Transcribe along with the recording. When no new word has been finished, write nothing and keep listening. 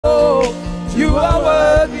You are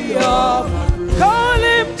worthy of. Call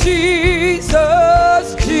him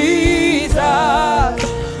Jesus, Jesus.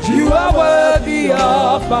 You are worthy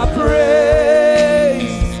of my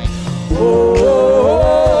praise.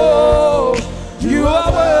 Oh, you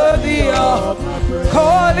are worthy of.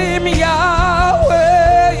 Call him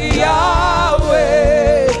Yahweh,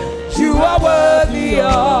 Yahweh. You are worthy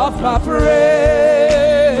of my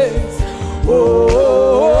praise.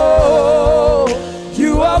 Oh,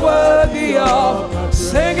 you are worthy of.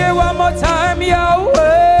 Sing it one more time,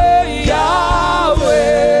 Yahweh,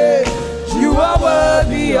 Yahweh. You are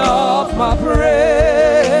worthy of my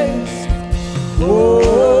praise.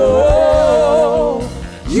 Oh,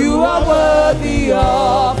 you are worthy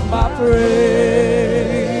of my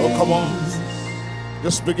praise. Oh, come on.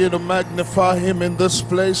 Just begin to magnify him in this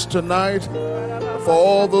place tonight. For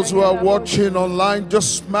all those who are watching online,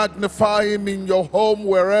 just magnify him in your home,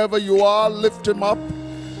 wherever you are. Lift him up.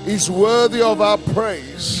 He's worthy of our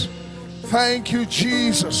praise. Thank you,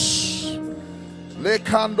 Jesus.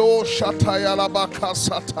 Lekando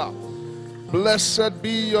shatayalabakasata. Blessed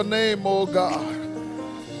be your name, O God.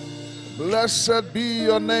 Blessed be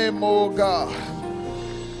your name, O God.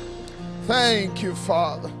 Thank you,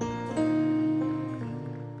 Father.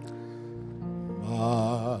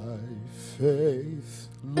 My faith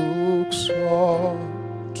looks on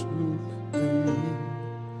to thee,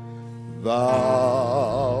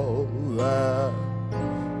 thou Lamb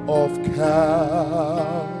of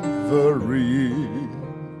Calvary,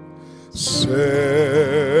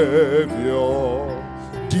 Savior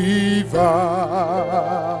divine.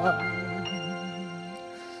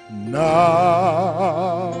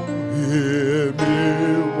 Now hear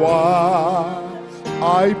me while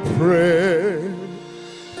I pray.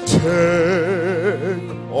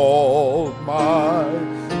 Take all my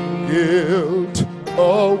guilt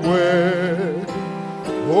away.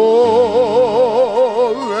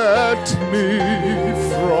 Oh, let me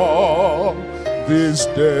from this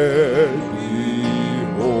day be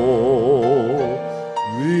holy.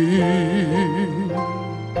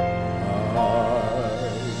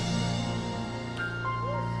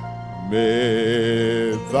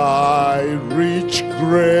 May thy rich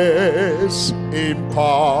grace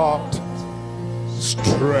impart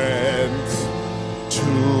strength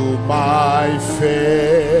to my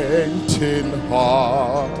fainting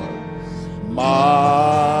heart.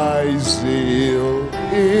 My zeal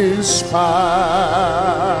inspire,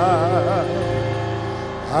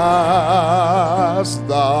 as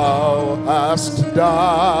thou hast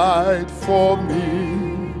died for me.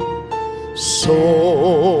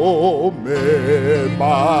 So may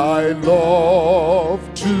my love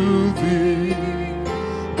to thee,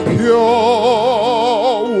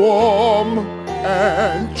 pure, warm,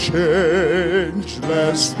 and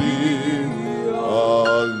changeless, be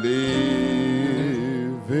a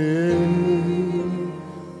living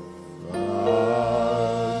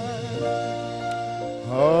fire.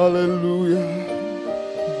 Hallelujah.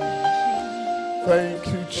 Thank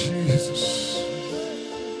you, Jesus.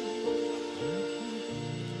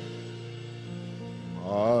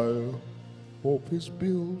 My hope is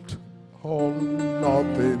built on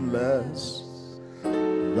nothing less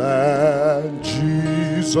than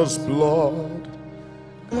Jesus' blood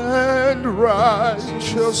and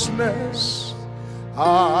righteousness.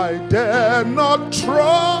 I dare not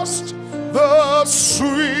trust the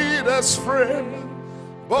sweetest friend,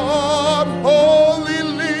 but wholly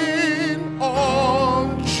lean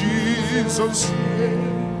on Jesus'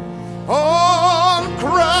 name. On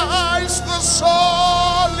Christ the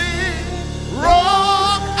solid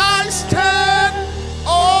rock I stand.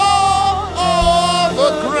 All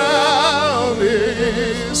the ground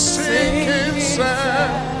is sinking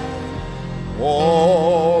sand.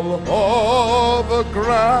 All of the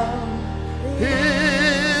ground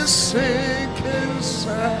is sinking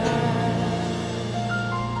sand.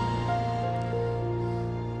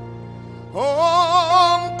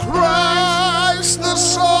 On Christ the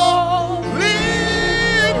solid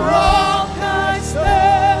rock I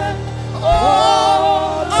stand.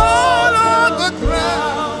 All of the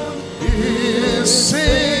ground is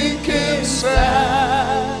sinking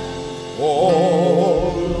sand.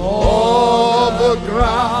 All of the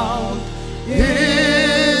ground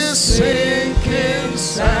is sinking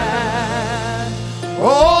sand.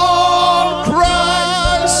 On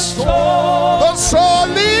Christ the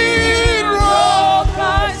solid rock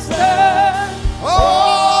I stand.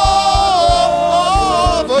 All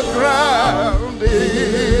the ground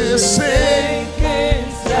is sinking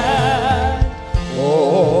sand.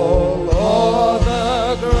 All of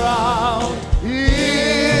the ground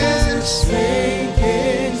is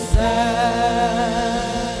sinking sand.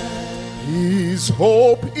 His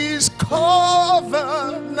hope is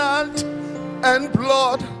covenant and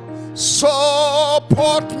blood.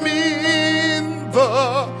 Support me in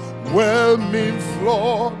the whelming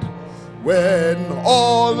flood. When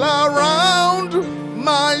all around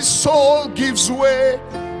my soul gives way,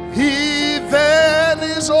 He then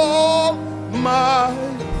is all my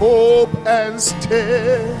hope and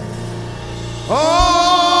stay.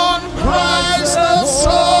 On Christ the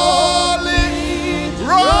solid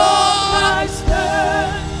rock I stand.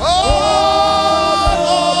 All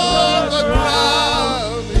the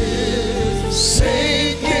ground is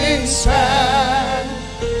sinking sand.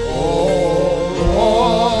 All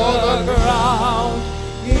the ground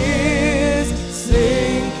is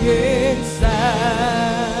sinking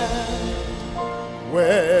sand.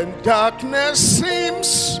 When darkness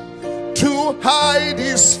seems to hide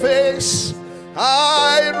His face,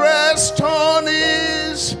 I rest on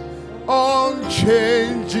His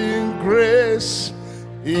unchanging grace.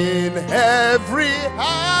 In every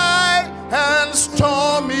high and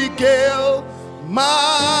stormy gale,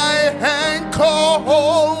 my anchor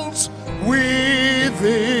holds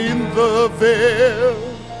within the veil.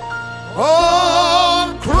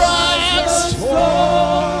 On Christ's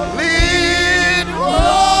solid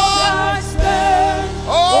rock I stand.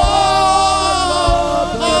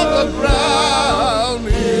 All the ground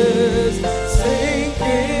is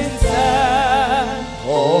sinking sand.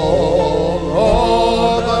 All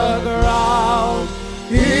the ground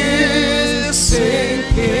is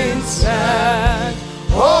sinking sand.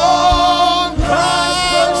 On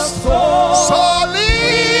Christ's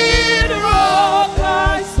solid rock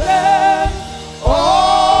I stand.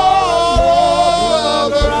 All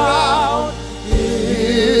the ground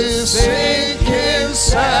is sinking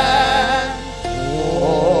sand.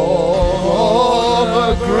 All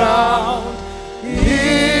the ground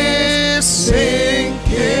is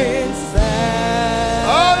sinking sand.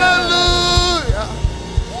 Hallelujah.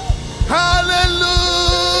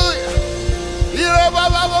 Hallelujah. Ire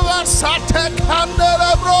baba baba sate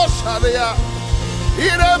kandere brosharia.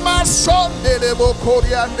 Ire masonde de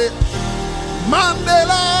bokoriande.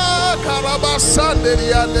 Mandela karabasande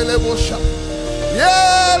riande bosha.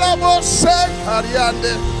 Yela bose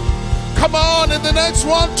kariande. Come on, in the next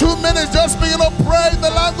 1-2 minutes, just begin to pray in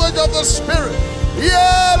the language of the Spirit.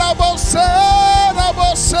 Yela bose na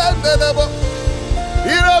bose delebo.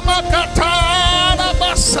 Ire makatana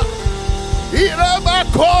basa. Ire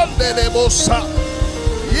makonde lebosa.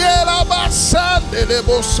 Yela basande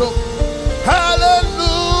leboso.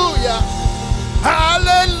 Hallelujah.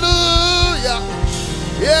 Hallelujah.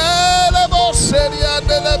 Yela bose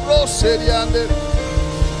riande lebro seriande.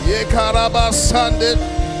 Ye karabasande.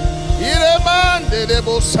 Iremande de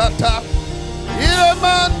bosata.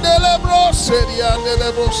 Iremande lebro seriande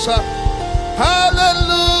lebosa.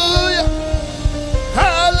 Hallelujah.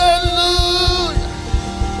 Hallelujah.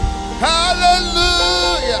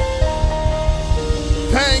 Hallelujah.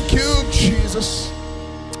 Thank you, Jesus.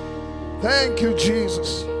 Thank you,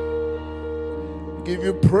 Jesus. Give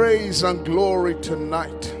you praise and glory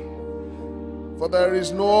tonight. For there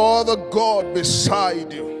is no other God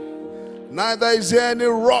beside you. Neither is there any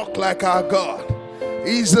rock like our God.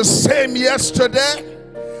 He's the same yesterday,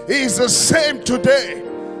 He's the same today,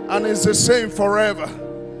 and He's the same forever.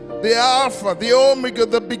 The Alpha, the Omega,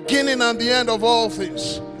 the beginning and the end of all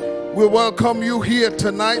things. We welcome you here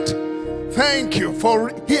tonight. Thank you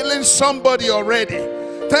for healing somebody already.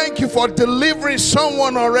 Thank you for delivering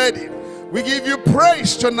someone already. We give you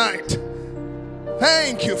praise tonight.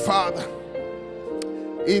 Thank you, Father.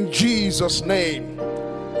 In Jesus' name.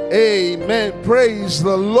 Amen. Praise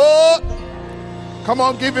the Lord. Come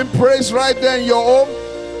on, give Him praise right there in your home.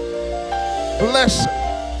 Bless Him.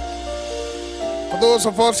 For those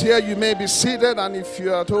of us here, you may be seated, and if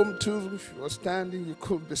you're at home too, if you are standing, you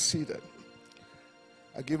could be seated.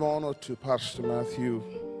 I give honor to Pastor Matthew,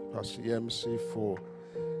 Pastor Yemisi, for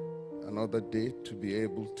another day to be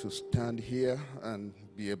able to stand here and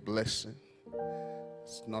be a blessing.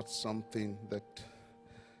 It's not something that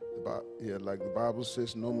like the Bible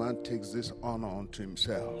says, no man takes this honor unto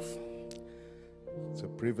himself. It's a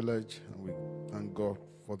privilege, and we thank God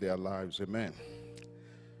for their lives. Amen.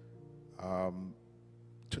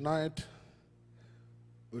 Tonight,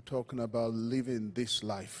 we're talking about living this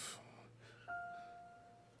life.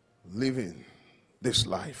 Living this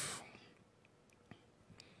life.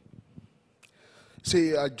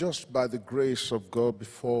 See, just by the grace of God,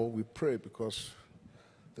 before we pray, because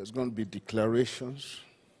there's going to be declarations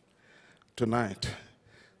tonight,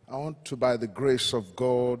 I want to, by the grace of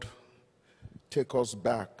God, take us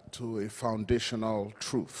back to a foundational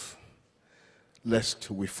truth, lest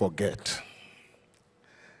we forget.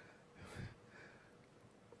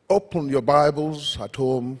 Open your Bibles at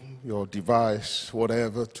home, your device,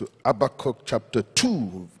 whatever, to Habakkuk chapter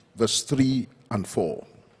 2, verse 3 and 4.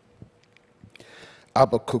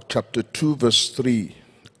 Habakkuk chapter 2, verse 3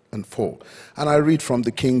 and 4. And I read from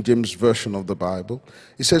the King James Version of the Bible.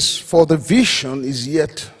 It says, "For the vision is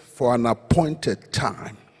yet for an appointed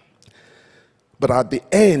time, but at the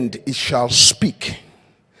end it shall speak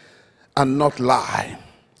and not lie.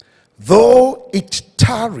 Though it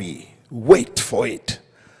tarry, wait for it,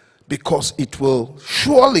 because it will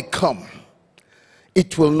surely come.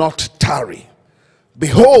 It will not tarry.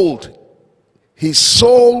 Behold, his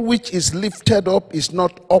soul which is lifted up is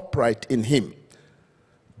not upright in him,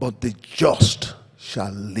 but the just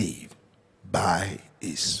shall live by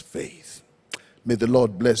his faith." May the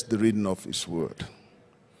Lord bless the reading of his word.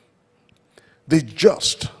 The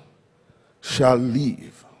just shall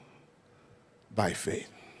live by faith.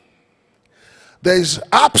 There is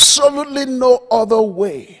absolutely no other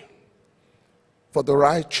way for the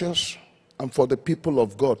righteous and for the people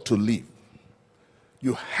of God to live.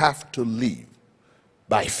 You have to live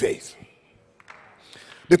by faith.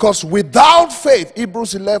 Because without faith,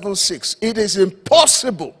 Hebrews 11:6, it is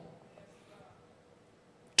impossible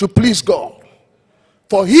to please God.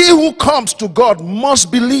 For he who comes to God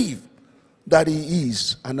must believe that he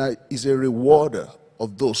is, and is a rewarder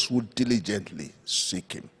of those who diligently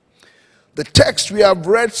seek him. The text we have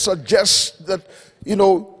read suggests that,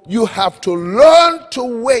 you have to learn to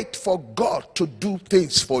wait for God to do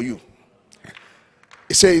things for you.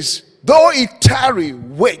 It says, though it tarry,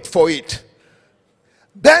 wait for it.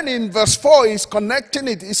 Then in verse 4, he's connecting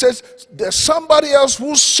it. He says, there's somebody else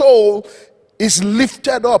whose soul is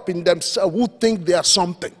lifted up in themselves, who think they are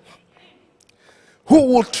something, who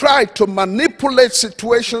will try to manipulate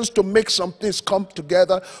situations to make some things come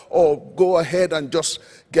together, or go ahead and just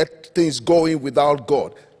get things going without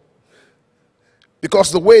God.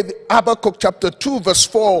 Because the way Habakkuk chapter 2 verse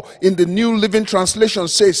 4 in the New Living Translation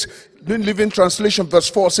says, New Living Translation verse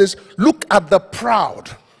 4 says, "Look at the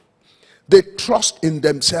proud. They trust in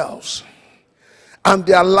themselves, and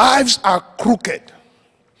their lives are crooked.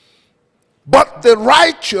 But the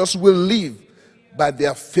righteous will live by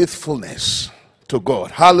their faithfulness to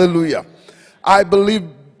God." Hallelujah. I believe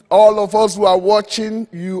all of us who are watching,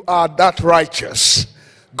 you are that righteous.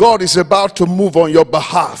 God is about to move on your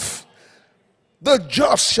behalf. The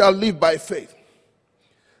just shall live by faith.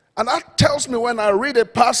 And that tells me, when I read a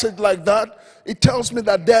passage like that, it tells me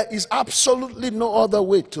that there is absolutely no other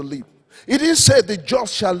way to live. It didn't say the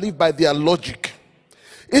just shall live by their logic.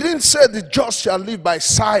 It didn't say the just shall live by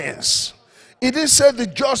science. It didn't say the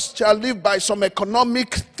just shall live by some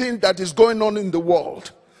economic thing that is going on in the world.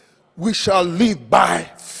 We shall live by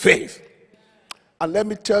faith. And let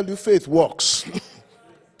me tell you, faith works.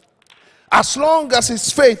 As long as it's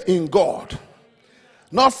faith in God,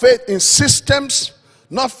 not faith in systems,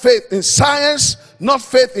 not faith in science, not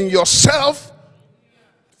faith in yourself,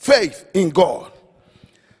 faith in God.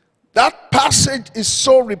 That passage is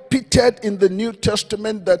so repeated in the New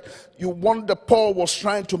Testament that you wonder Paul was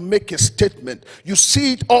trying to make a statement. You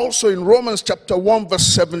see it also in Romans chapter 1 verse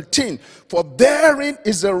 17. "For therein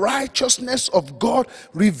is the righteousness of God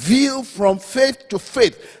revealed from faith to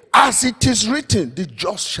faith. As it is written, the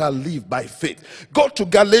just shall live by faith." Go to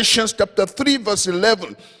Galatians chapter 3 verse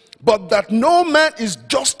 11. "But that no man is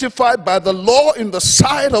justified by the law in the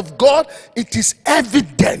sight of God, it is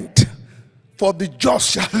evident, for the just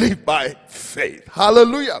shall live by faith."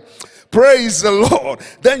 Hallelujah. Praise the Lord.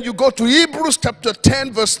 Then you go to Hebrews chapter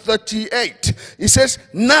 10 verse 38. It says,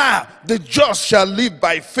 "Now the just shall live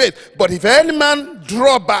by faith. But if any man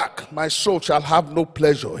draw back, my soul shall have no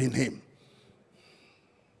pleasure in him."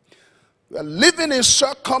 We are living in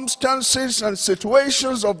circumstances and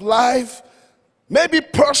situations of life, maybe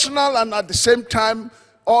personal and at the same time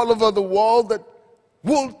all over the world, that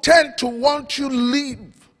will tend to want you to live,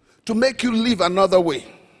 to make you live another way.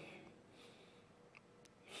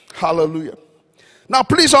 Hallelujah. Now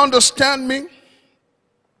please understand me.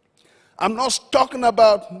 I'm not talking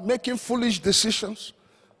about making foolish decisions.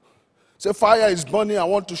 Say fire is burning, I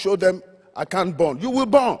want to show them I can't burn. You will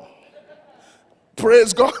burn.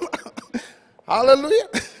 Praise God. Hallelujah.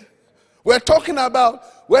 We're talking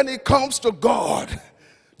about when it comes to God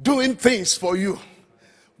doing things for you.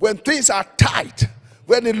 When things are tight,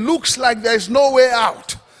 when it looks like there's no way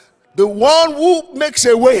out, the one who makes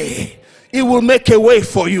a way, he will make a way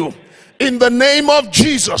for you. In the name of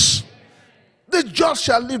Jesus. The just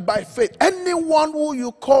shall live by faith. Anyone who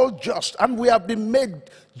you call just, and we have been made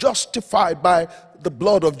justified by the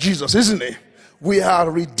blood of Jesus, isn't it? We are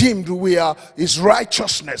redeemed, we are his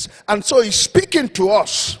righteousness. And so he's speaking to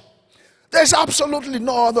us. There's absolutely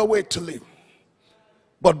no other way to live.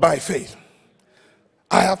 but by faith.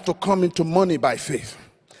 I have to come into money by faith.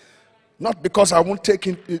 Not because I won't take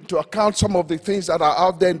into account some of the things that are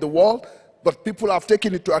out there in the world, but people have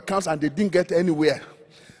taken into account and they didn't get anywhere.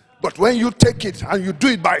 But when you take it and you do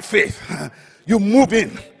it by faith, you move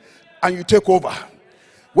in and you take over.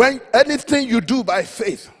 When anything you do by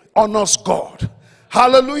faith honors God.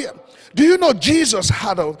 Hallelujah. Do you know Jesus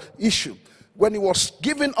had an issue when he was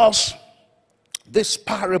giving us this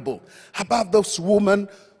parable about this woman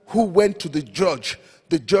who went to the judge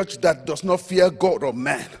that does not fear God or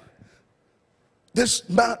man. This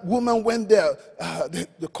woman went there,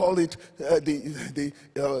 they call it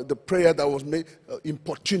the prayer that was made,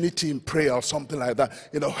 importunity in prayer or something like that,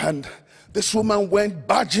 and this woman went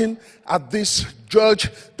barging at this judge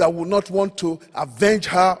that would not want to avenge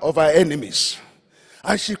her of her enemies.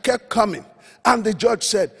 And she kept coming. And the judge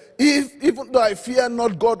said, even though I fear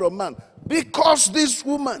not God or man, because this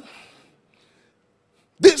woman,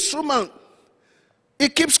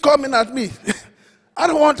 it keeps coming at me. I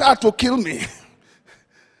don't want her to kill me.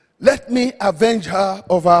 Let me avenge her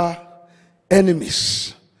of her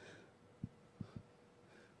enemies.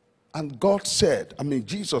 And God said,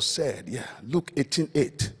 Jesus said, Luke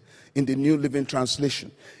 18:8 in the New Living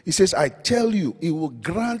Translation. He says, I tell you, he will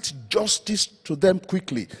grant justice to them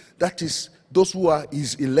quickly. That is, those who are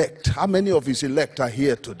his elect. How many of his elect are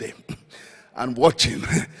here today and watching?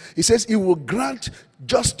 He says, he will grant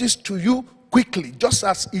justice to you quickly, just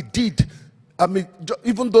as he did.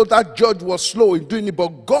 Even though that judge was slow in doing it,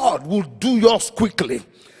 but God will do yours quickly.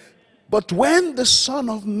 But when the Son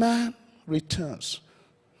of Man returns,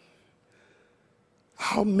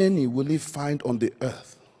 how many will he find on the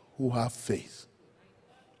earth who have faith?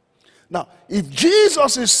 Now, if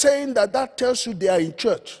Jesus is saying that tells you they are in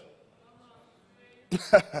church.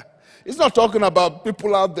 He's not talking about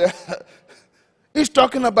people out there. He's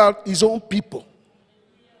talking about his own people.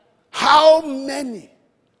 How many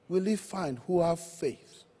will he find who have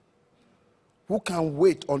faith? Who can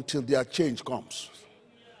wait until their change comes?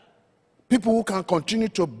 People who can continue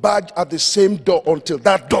to barge at the same door until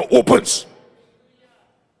that door opens.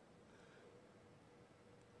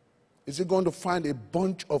 Is he going to find a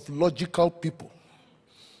bunch of logical people?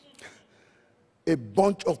 A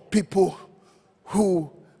bunch of people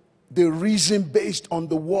who they reason based on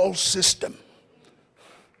the world system?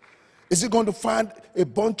 Is he going to find a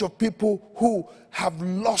bunch of people who have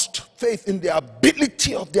lost faith in the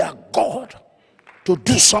ability of their God to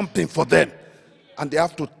do something for them? And they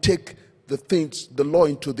have to take the law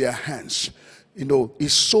into their hands.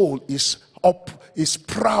 His soul is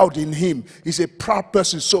proud in him. He's a proud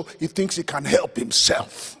person, so he thinks he can help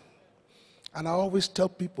himself. And I always tell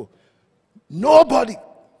people, nobody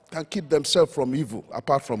can keep themselves from evil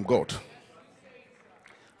apart from God.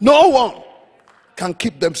 No one can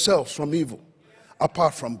keep themselves from evil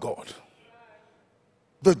apart from God.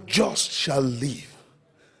 The just shall live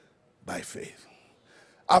by faith.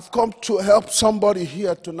 I've come to help somebody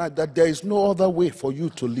here tonight that there is no other way for you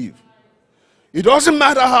to live. It doesn't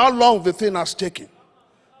matter how long the thing has taken.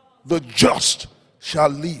 The just shall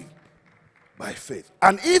live by faith.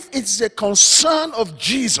 And if it's a concern of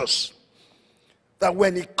Jesus that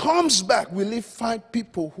when he comes back, will he find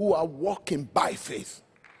people who are walking by faith?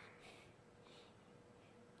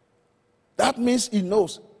 That means he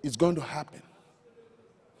knows it's going to happen.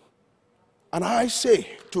 And I say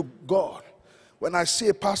to God, when I see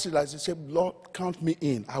a passage like this, I say, Lord, count me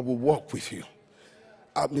in. I will walk with you.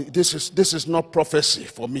 This is not prophecy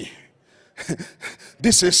for me.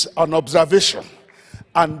 This is an observation.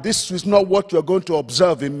 And this is not what you're going to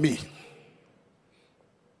observe in me.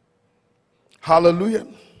 Hallelujah.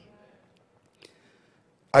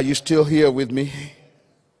 Are you still here with me?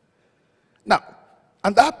 Now,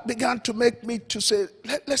 and that began to make me to say,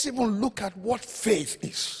 let's even look at what faith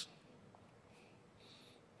is.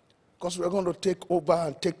 Because we're going to take over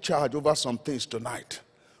and take charge over some things tonight.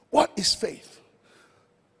 What is faith?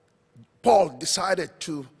 Paul decided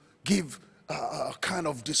to give a kind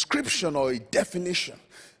of description or a definition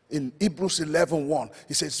in Hebrews 11:1.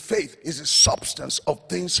 He says, faith is the substance of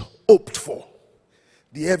things hoped for,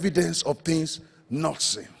 the evidence of things not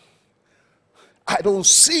seen. I don't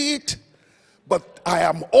see it, but I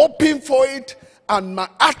am hoping for it, and my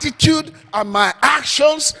attitude and my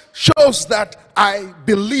actions shows that I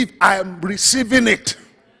believe I am receiving it.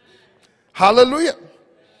 Hallelujah.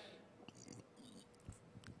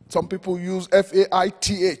 Some people use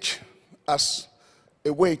faith as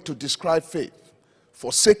a way to describe faith.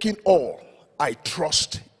 Forsaking all, I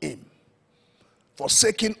trust him.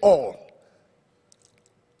 Forsaking all,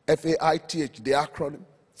 faith, the acronym.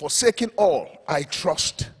 Forsaking all, I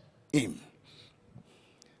trust him.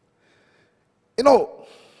 You know,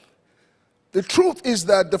 The truth is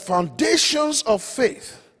that the foundations of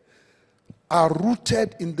faith are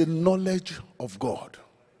rooted in the knowledge of God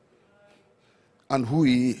and who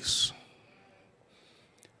He is.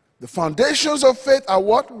 The foundations of faith are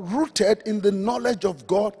what? Rooted in the knowledge of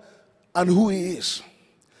God and who He is.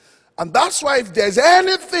 And that's why if there's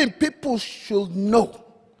anything people should know,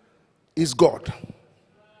 is God.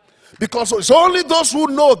 Because it's only those who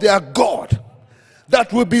know they are God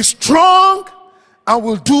that will be strong and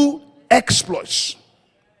will do exploits.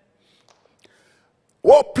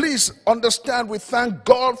 Oh, please understand, we thank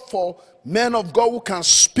God for men of God who can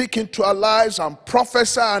speak into our lives and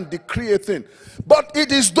prophesy and decree a thing. But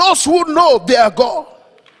it is those who know they are God.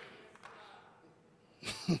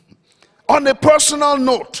 On a personal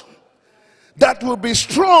note, that will be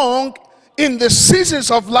strong in the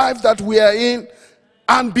seasons of life that we are in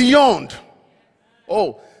and beyond.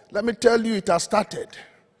 Oh, let me tell you, it has started.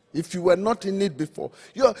 If you were not in it before,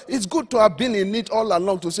 it's good to have been in it all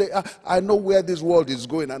along to say, I know where this world is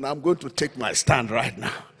going and I'm going to take my stand right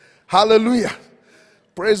now. Hallelujah.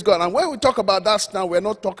 Praise God. And when we talk about that stand, we're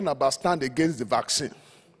not talking about stand against the vaccine.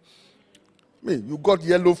 I mean, you got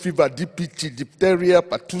yellow fever, DPT, diphtheria,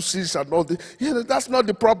 pertussis, and all this. That's not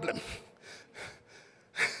the problem.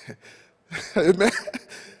 Amen.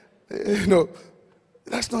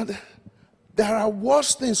 That's not. There are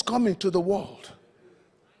worse things coming to the world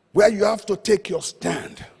where you have to take your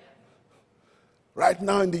stand. Right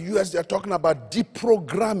now in the US, they're talking about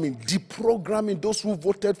deprogramming those who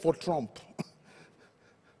voted for Trump.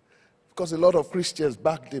 Because a lot of Christians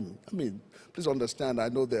backed him. I mean, please understand, I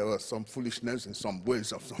know there was some foolishness in some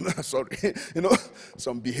ways of some,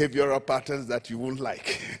 some behavioral patterns that you won't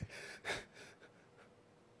like.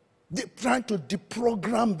 They're trying to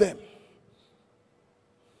deprogram them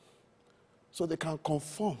so they can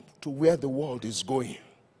conform to where the world is going.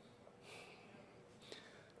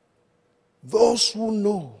 Those who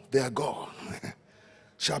know their God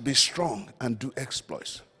shall be strong and do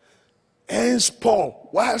exploits. Hence Paul,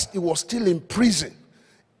 whilst he was still in prison,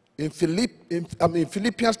 in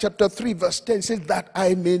Philippians chapter 3 verse 10, he says that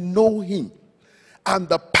I may know him and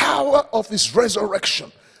the power of his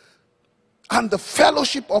resurrection and the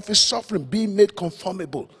fellowship of his suffering, being made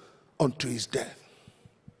conformable unto his death.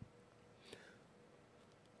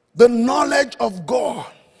 The knowledge of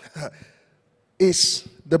God is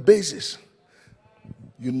the basis.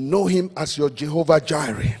 You know him as your Jehovah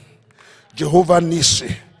Jireh, Jehovah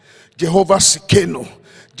Nissi, Jehovah Sikeno,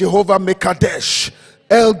 Jehovah Mekadesh,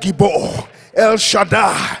 El Gibor, El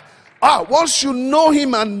Shaddai. Once you know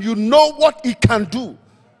him and you know what he can do,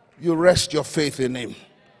 you rest your faith in him.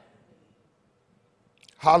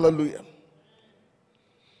 Hallelujah.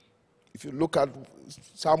 If you look at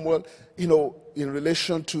Samuel, in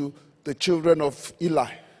relation to the children of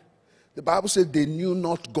Eli, the Bible said they knew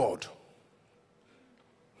not God.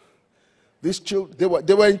 These children,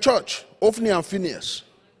 they were in church, Ophni and Phinehas,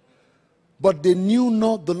 but they knew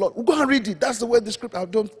not the Lord. We'll go and read it. That's the way the script.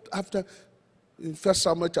 In 1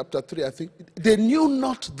 Samuel chapter 3, I think they knew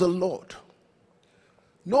not the Lord.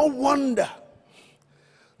 No wonder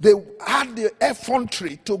they had the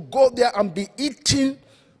effrontery to go there and be eating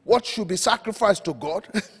what should be sacrificed to God.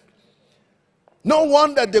 No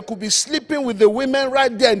wonder they could be sleeping with the women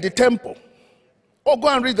right there in the temple. Oh, go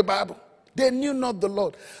and read the Bible. They knew not the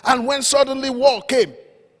Lord. And when suddenly war came,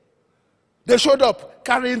 they showed up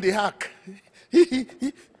carrying the ark.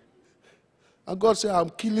 And God said, I'm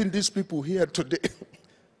killing these people here today.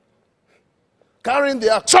 Carrying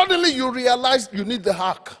the ark. Suddenly you realize you need the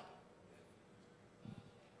ark.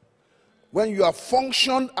 When you have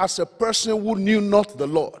functioned as a person who knew not the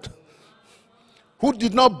Lord, who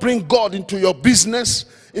did not bring God into your business,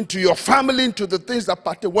 into your family, into the things that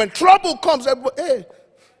pertain. When trouble comes, everybody, hey.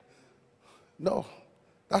 No,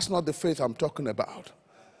 that's not the faith I'm talking about.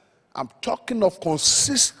 I'm talking of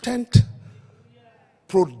consistent,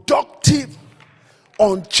 productive,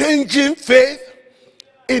 unchanging faith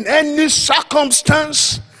in any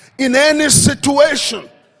circumstance, in any situation.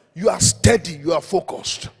 You are steady, you are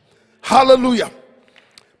focused. Hallelujah.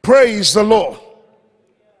 Praise the Lord.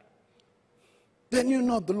 They knew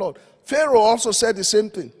not the Lord. Pharaoh also said the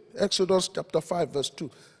same thing. Exodus chapter 5 verse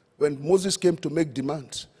 2. When Moses came to make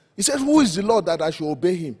demands. He said, who is the Lord that I should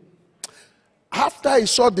obey him? After he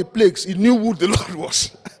saw the plagues, he knew who the Lord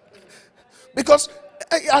was.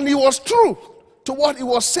 And he was true to what he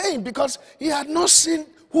was saying, because he had not seen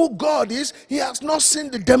who God is. He has not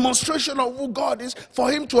seen the demonstration of who God is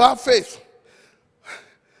for him to have faith.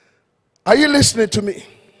 Are you listening to me?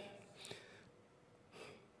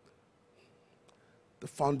 The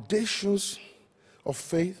foundations of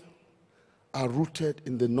faith are rooted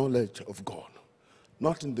in the knowledge of God.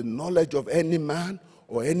 not in the knowledge of any man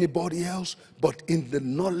or anybody else, but in the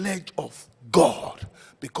knowledge of God.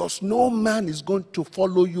 Because no man is going to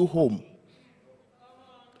follow you home.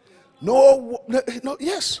 No,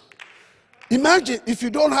 yes. Imagine if you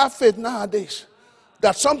don't have faith nowadays,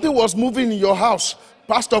 that something was moving in your house.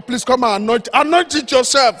 Pastor, please come and anoint it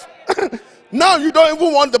yourself. Now you don't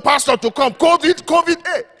even want the pastor to come. COVID,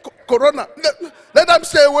 hey, Corona, let them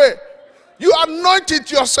stay away. You anoint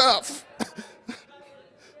it yourself.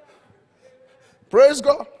 Praise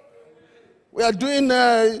God. We are doing,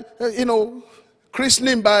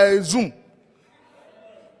 christening by Zoom.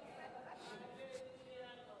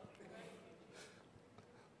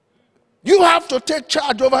 You have to take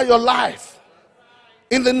charge over your life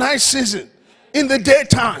in the night season, in the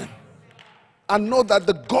daytime, and know that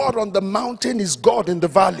the God on the mountain is God in the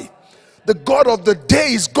valley. The God of the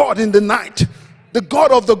day is God in the night. The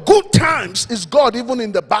God of the good times is God even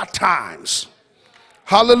in the bad times.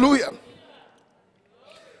 Hallelujah.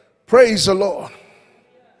 Praise the Lord.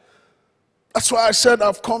 That's why I said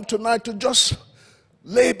I've come tonight to just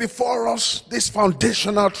lay before us this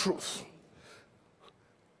foundational truth.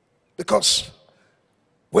 Because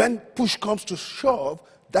when push comes to shove,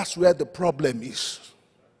 that's where the problem is.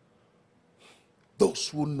 Those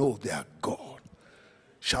who know their God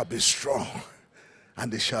shall be strong,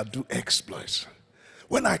 and they shall do exploits.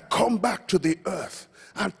 When I come back to the earth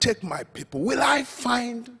and take my people, will I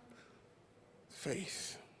find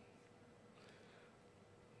faith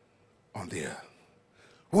on the earth?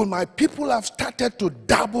 Will my people have started to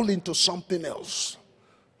dabble into something else?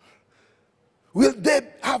 Will they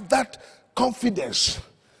have that confidence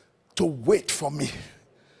to wait for me,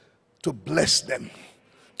 to bless them,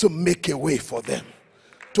 to make a way for them,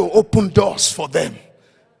 to open doors for them?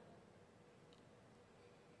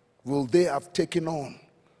 Will they have taken on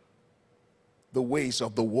the ways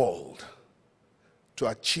of the world to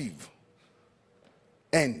achieve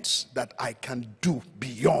ends that I can do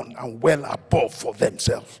beyond and well above for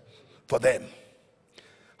themselves, for them?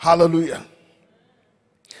 Hallelujah.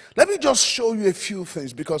 Let me just show you a few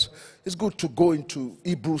things, because it's good to go into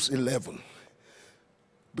Hebrews 11.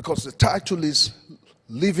 Because the title is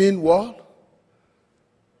Living what?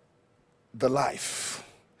 The Life.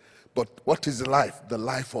 But what is the life? The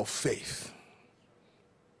life of faith.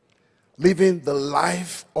 Living the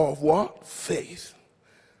life of what? Faith.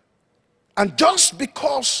 And just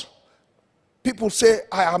because people say,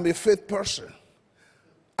 I am a faith person,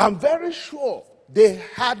 I'm very sure they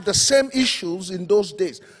had the same issues in those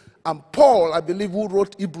days. And Paul, I believe, who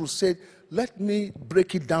wrote Hebrews, said, let me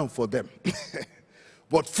break it down for them.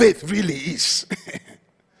 What faith really is.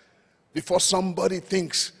 Before somebody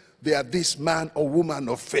thinks they are this man or woman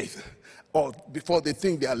of faith, or before they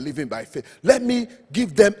think they are living by faith, let me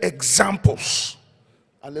give them examples.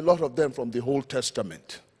 And a lot of them from the Old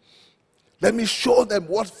Testament. Let me show them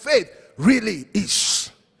what faith really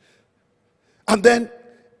is. And then,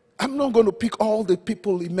 I'm not going to pick all the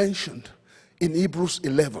people he mentioned in Hebrews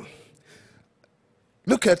 11.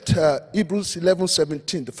 Look at Hebrews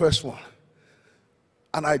 11:17, the first one.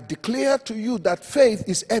 And I declare to you that faith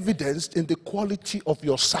is evidenced in the quality of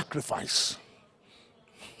your sacrifice.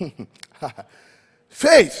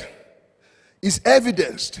 Faith is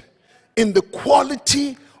evidenced in the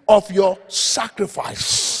quality of your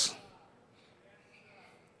sacrifice.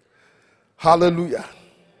 Hallelujah.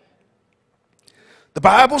 The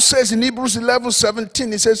Bible says in Hebrews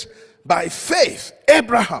 11:17, it says, by faith,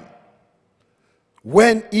 Abraham,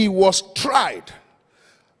 when he was tried,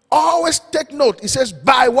 always take note, it says,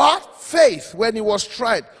 by what? Faith, when he was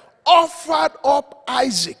tried, offered up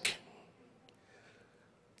Isaac.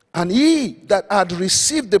 And he that had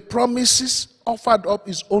received the promises offered up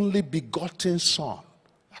his only begotten son.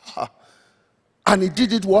 And he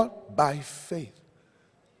did it what? By faith.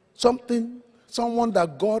 Someone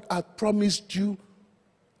that God had promised you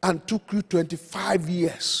and took you 25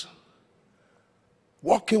 years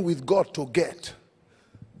walking with God to get.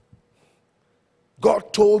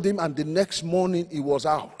 God told him, and the next morning he was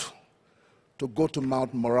out to go to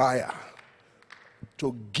Mount Moriah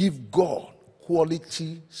to give God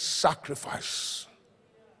quality sacrifice.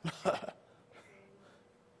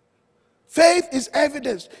 Faith is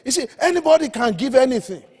evidence. You see, anybody can give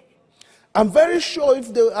anything. I'm very sure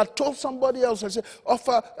if they had told somebody else, I say,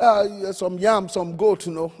 offer some yam, some goat,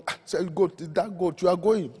 say, goat, that goat, you are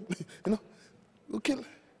going, you kill it.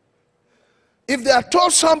 If they had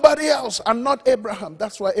told somebody else and not Abraham,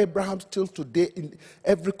 that's why Abraham still today in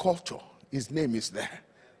every culture, his name is there.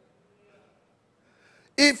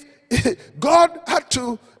 If God had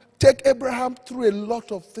to take Abraham through a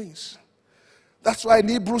lot of things, That's why in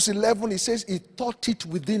Hebrews 11 it says he thought it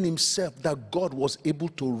within himself that God was able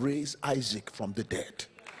to raise Isaac from the dead.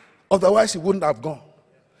 Otherwise he wouldn't have gone.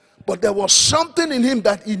 But there was something in him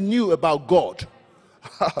that he knew about God.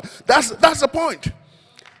 That's the point.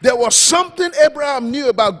 There was something Abraham knew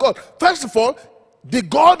about God. First of all, the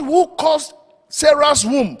God who caused Sarah's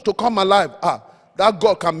womb to come alive, that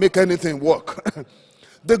God can make anything work.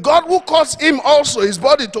 The God who caused him also, his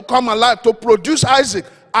body, to come alive, to produce Isaac,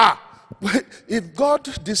 if God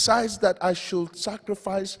decides that I should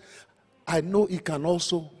sacrifice, I know he can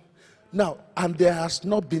also. Now, and there has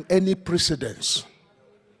not been any precedence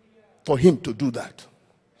for him to do that.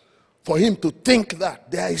 For him to think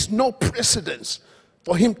that. There is no precedence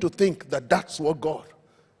for him to think that that's what God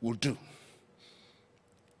will do.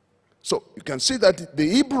 So you can see that the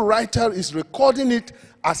Hebrew writer is recording it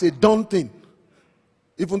as a done thing,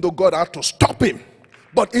 even though God had to stop him.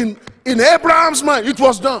 But in Abraham's mind, it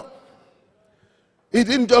was done. He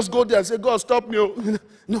didn't just go there and say, God, stop me.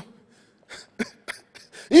 No.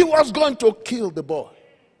 He was going to kill the boy.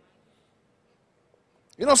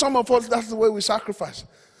 You know, some of us, that's the way we sacrifice.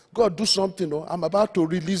 God, do something. Oh, I'm about to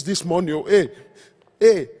release this money. Oh,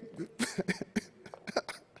 hey.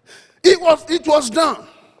 It was done.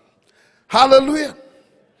 Hallelujah.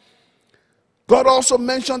 God also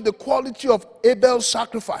mentioned the quality of Abel's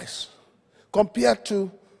sacrifice compared to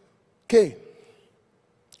Cain.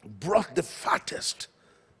 Brought the fattest,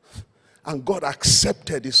 and God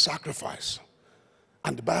accepted his sacrifice.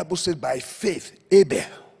 And the Bible says by faith Abel,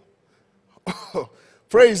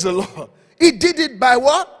 praise the Lord, he did it by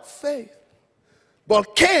what? Faith.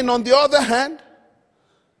 But Cain, on the other hand,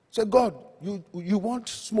 said, God, you want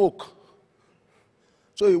smoke.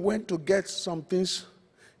 So he went to get some things,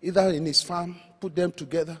 either in his farm, put them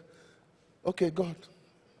together. Okay, God,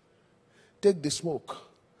 take the smoke.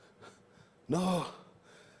 No.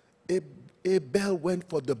 Abel went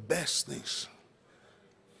for the best things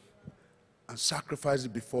and sacrificed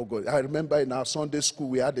it before God. I remember in our Sunday school,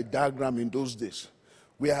 we had a diagram in those days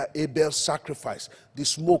where Abel's sacrifice, the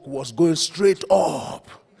smoke was going straight up.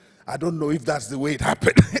 I don't know if that's the way it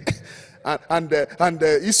happened. and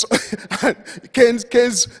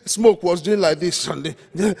Cain's smoke was doing like this on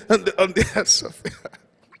the other side.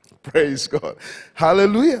 Praise God.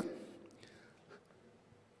 Hallelujah.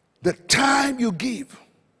 The time you give,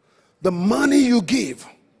 the money you give.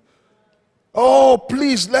 Oh,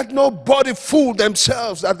 please let nobody fool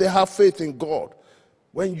themselves that they have faith in God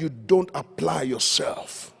when you don't apply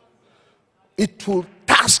yourself. It will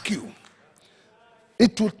task you.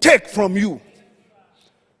 It will take from you.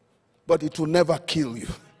 But it will never kill you.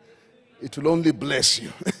 It will only bless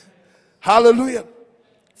you. Hallelujah.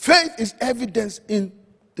 Faith is evidence in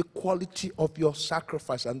the quality of your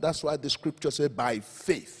sacrifice. And that's why the scripture says by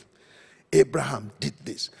faith. Abraham did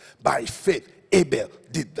this. By faith, Abel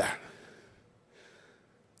did that.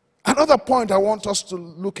 Another point I want us to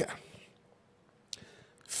look at.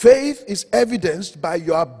 Faith is evidenced by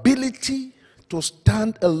your ability to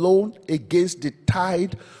stand alone against the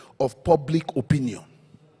tide of public opinion.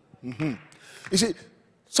 You see,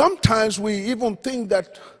 sometimes we even think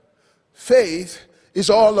that faith is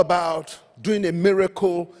all about doing a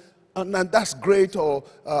miracle, and that's great, or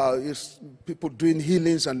people doing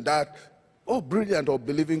healings and that. Oh, brilliant, or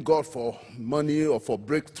believing God for money or for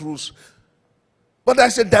breakthroughs. But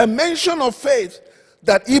there's a dimension of faith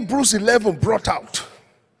that Hebrews 11 brought out.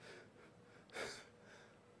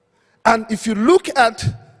 And if you look at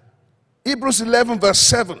Hebrews 11 verse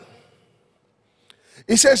 7,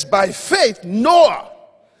 it says, by faith Noah,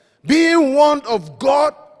 being warned of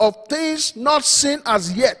God of things not seen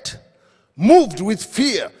as yet, moved with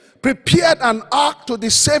fear, prepared an ark to the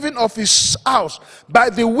saving of his house,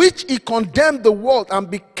 by the which he condemned the world and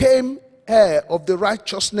became heir of the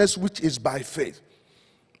righteousness which is by faith.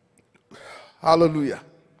 Hallelujah.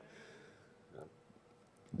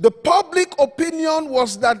 The public opinion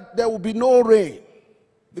was that there would be no rain,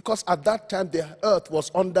 because at that time the earth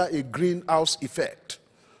was under a greenhouse effect.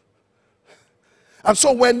 And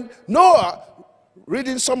so when Noah,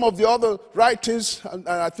 reading some of the other writings, and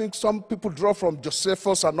I think some people draw from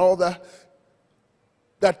Josephus and all that,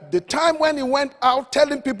 that the time when he went out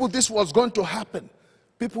telling people this was going to happen,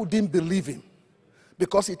 people didn't believe him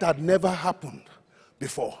because it had never happened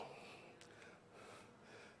before.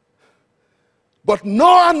 But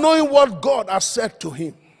Noah, knowing what God has said to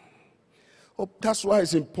him, that's why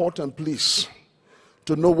it's important, please,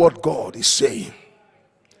 to know what God is saying.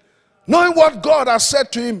 Knowing what God has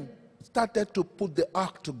said to him, started to put the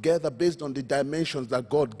ark together based on the dimensions that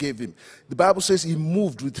God gave him. The Bible says he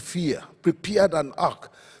moved with fear, prepared an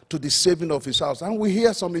ark to the saving of his house. And we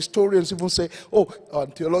hear some historians even say,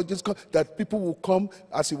 theologians, that people will come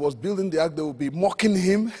as he was building the ark, they will be mocking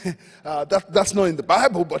him. That's not in the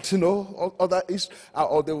Bible, but other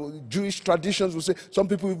or the Jewish traditions will say some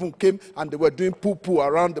people even came and they were doing poo-poo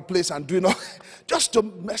around the place and doing all just to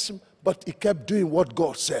mess him. But he kept doing what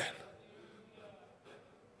God said.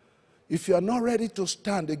 If you are not ready to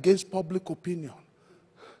stand against public opinion,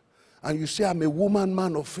 and you say, I'm a woman,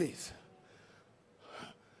 man of faith,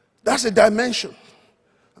 that's a dimension.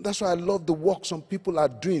 And that's why I love the work some people are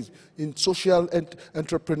doing in social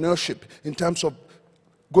entrepreneurship in terms of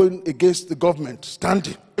going against the government,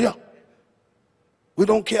 standing. Yeah. We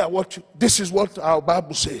don't care this is what our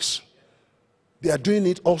Bible says. They are doing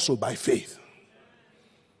it also by faith.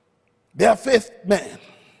 They are faith men.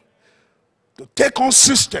 To take on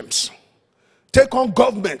systems, take on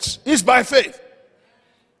governments, is by faith.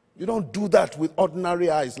 You don't do that with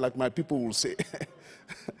ordinary eyes like my people will say.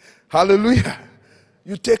 Hallelujah.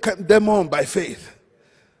 You take them on by faith.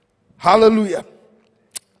 Hallelujah.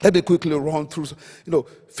 Let me quickly run through.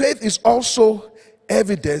 Faith is also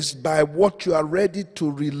evidenced by what you are ready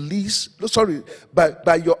to release.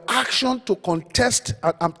 By your action to contest,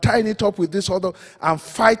 and I'm tying it up with this other, and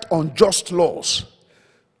fight unjust laws.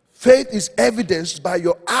 Faith is evidenced by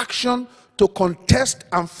your action to contest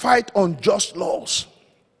and fight unjust laws.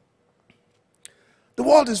 The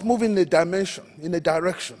world is moving in a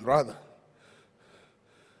direction, rather.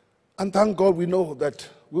 And thank God we know that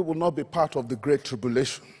we will not be part of the great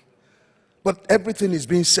tribulation. But everything is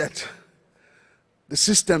being set. The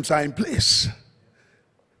systems are in place.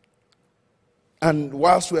 And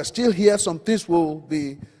whilst we are still here, some things will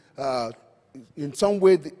be, in some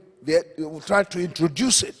way, they will try to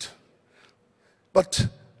introduce it. But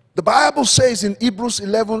the Bible says in Hebrews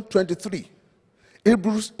 11:23,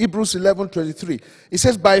 Hebrews 11:23. It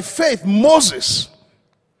says, by faith Moses,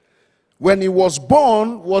 when he was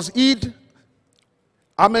born, was hid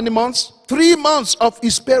how many months? 3 months of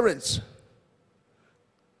his parents.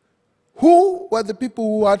 Who were the people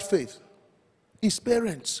who had faith? His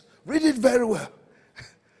parents. Read it very well.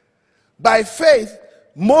 By faith,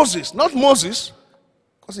 Moses, not Moses,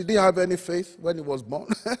 because he didn't have any faith when he was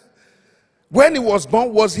born. When he was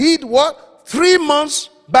born, was hid what? 3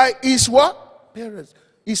 months by his what? Parents.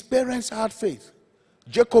 His parents had faith.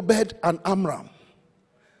 Jochebed and Amram.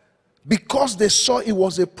 Because they saw he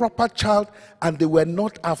was a proper child and they were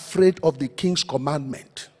not afraid of the king's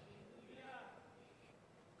commandment.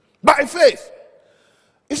 By faith.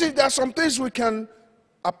 You see, there are some things we can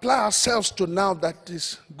apply ourselves to now that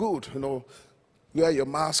is good. Wear your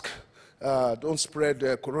mask, don't spread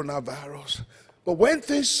the coronavirus. But when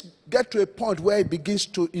things get to a point where it begins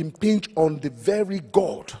to impinge on the very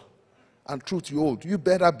God and truth you hold, you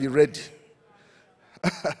better be ready.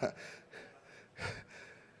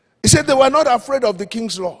 He said they were not afraid of the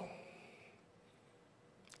king's law.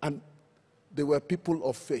 And they were people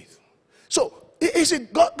of faith. So, you see,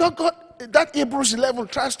 God, that Hebrews 11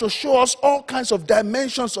 tries to show us all kinds of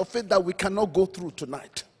dimensions of faith that we cannot go through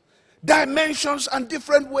tonight. Dimensions and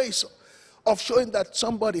different ways of showing that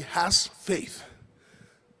somebody has faith.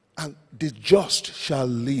 And the just shall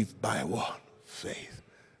live by what? Faith.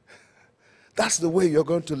 That's the way you're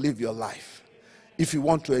going to live your life if you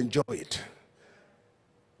want to enjoy it.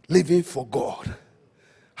 Living for God.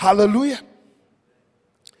 Hallelujah.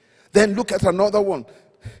 Then look at another one.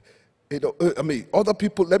 Other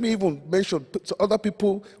people, let me even mention other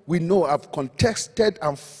people we know have contested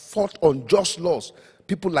and fought on just laws.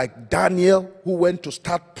 People like Daniel, who went to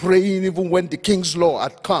start praying even when the king's law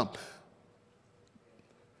had come.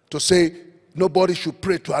 To say nobody should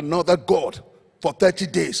pray to another God for 30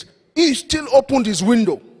 days. He still opened his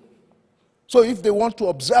window. So if they want to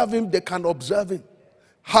observe him, they can observe him.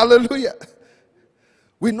 Hallelujah.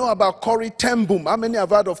 We know about Corrie ten Boom. How many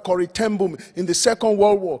have heard of Corrie ten Boom in the Second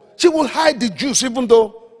World War? She will hide the Jews even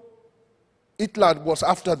though Hitler was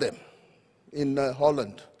after them in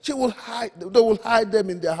Holland. She will hide, they will hide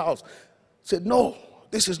them in their house. Say, no,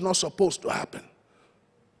 this is not supposed to happen.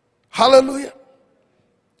 Hallelujah.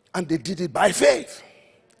 And they did it by faith.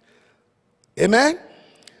 Amen.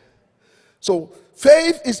 So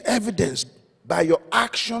faith is evidenced by your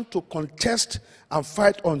action to contest and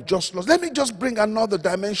fight unjust laws. Let me just bring another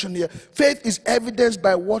dimension here. Faith is evidenced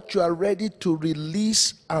by what you are ready to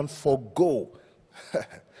release and forgo.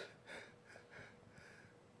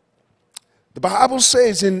 The Bible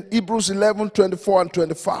says in Hebrews 11:24 and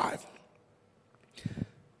 25.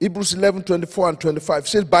 Hebrews 11:24 and 25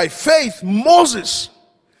 says, by faith Moses,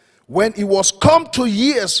 when he was come to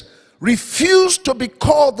years, refused to be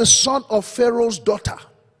called the son of Pharaoh's daughter.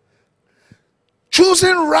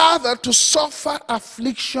 choosing rather to suffer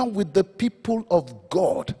affliction with the people of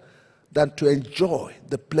God than to enjoy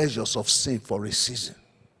the pleasures of sin for a season.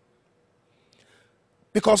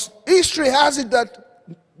 Because history has it that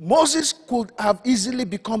Moses could have easily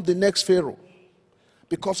become the next Pharaoh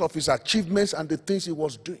because of his achievements and the things he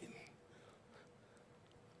was doing.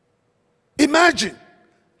 Imagine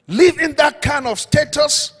living that kind of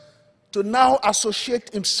status to now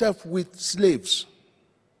associate himself with slaves.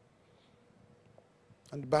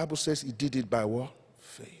 And the Bible says he did it by what?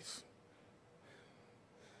 Faith.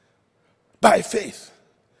 By faith.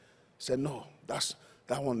 He said, no, that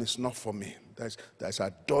one is not for me. There's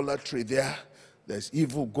idolatry there. There's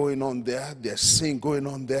evil going on there. There's sin going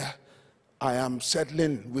on there. I am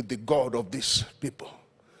settling with the God of these people.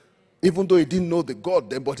 Even though he didn't know the God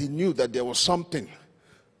then, but he knew that there was something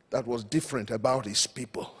that was different about his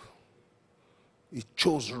people. He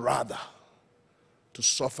chose rather to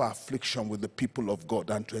suffer affliction with the people of God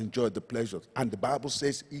than to enjoy the pleasures. And the Bible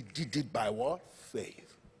says he did it by what?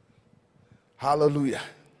 Faith. Hallelujah.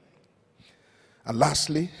 And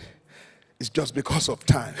lastly, it's just because of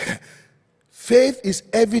time. Faith is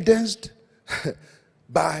evidenced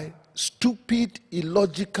by stupid,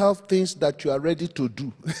 illogical things that you are ready to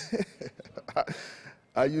do.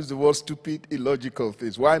 I use the word stupid, illogical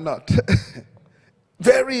things. Why not?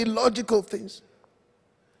 Very illogical things.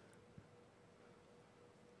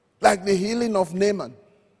 Like the healing of Naaman.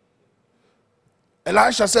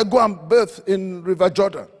 Elisha said, go and bathe in River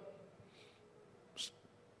Jordan.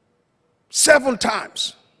 7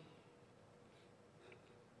 times.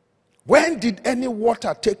 When did any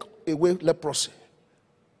water take away leprosy?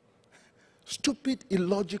 Stupid,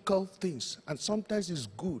 illogical things. And sometimes it's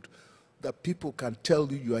good that people can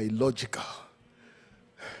tell you you are illogical.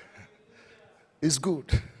 It's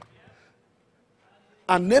good.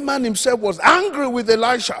 And Naaman himself was angry with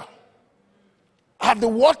Elisha. Are the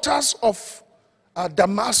waters of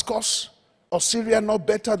Damascus or Syria not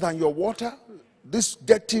better than your water? This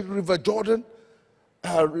dirty River Jordan,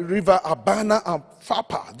 River Abana and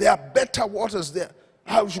Pharpar, there are better waters there.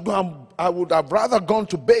 I would have rather gone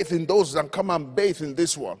to bathe in those than come and bathe in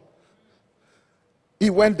this one. He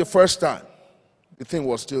went the first time. The thing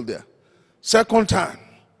was still there. Second time,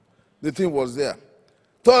 the thing was there.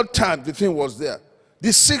 Third time, the thing was there. The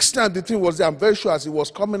 6th time, the thing was there. I'm very sure as he was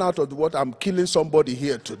coming out of the water, I'm killing somebody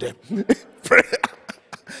here today.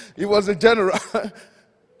 He was a general.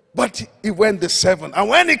 But he went the 7th. And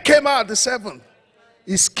when he came out the 7th,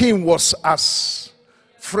 his skin was as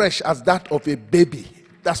fresh as that of a baby.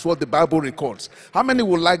 That's what the Bible records. How many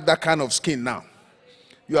would like that kind of skin now?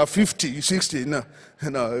 You are 50, you're 60.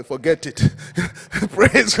 No, forget it.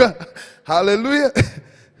 Praise God. Hallelujah.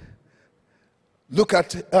 Look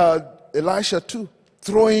at Elisha too,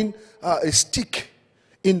 throwing a stick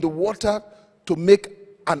in the water to make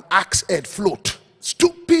an axe head float.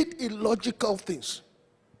 Stupid, illogical things.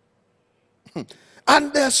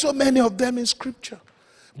 And there are so many of them in Scripture.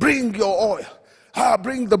 Bring your oil.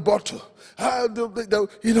 Bring the bottle.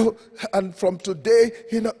 And from today,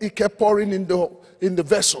 he kept pouring in the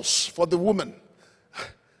vessels for the woman.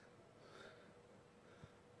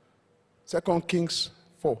 2 Kings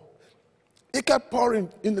 4. He kept pouring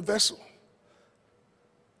in the vessel.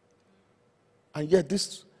 And yet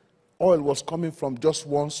this oil was coming from just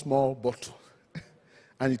one small bottle.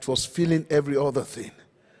 And it was filling every other thing.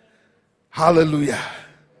 Hallelujah.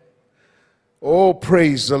 Oh,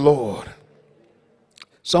 praise the Lord.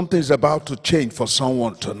 Something's about to change for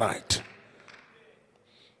someone tonight.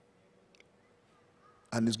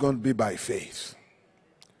 And it's going to be by faith.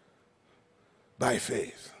 By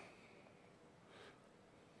faith.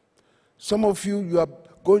 Some of you, you are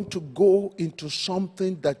going to go into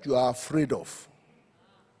something that you are afraid of.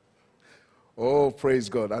 Oh, praise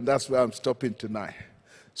God. And that's where I'm stopping tonight.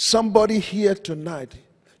 Somebody here tonight,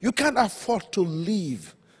 you can't afford to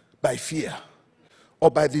live by fear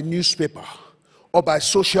or by the newspaper or by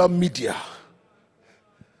social media.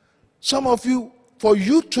 Some of you, for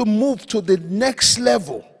you to move to the next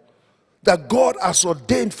level that God has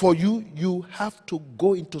ordained for you, you have to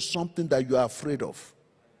go into something that you are afraid of.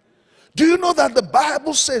 Do you know that the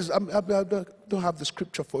Bible says, I don't have the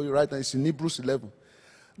scripture for you right now, it's in Hebrews 11,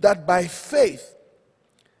 that by faith,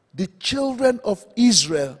 the children of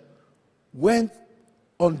Israel went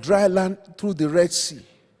on dry land through the Red Sea.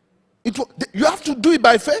 You have to do it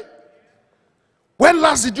by faith. When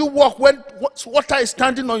last did you walk when water is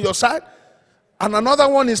standing on your side and another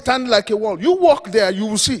one is standing like a wall? You walk there, you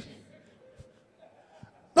will see.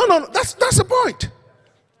 No, that's the point.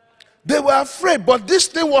 They were afraid, but this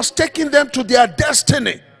thing was taking them to their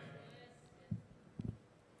destiny.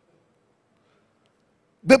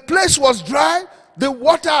 The place was dry, the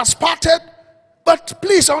water has parted. But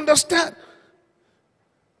please understand,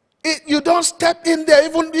 you don't step in there.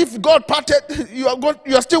 Even if God parted, you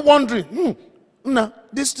are still wondering, no,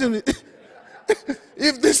 this thing,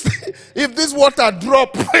 if this water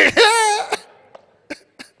drop,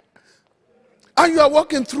 and you are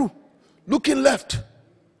walking through, looking left,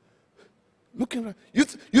 looking right.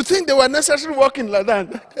 You think they were necessarily walking like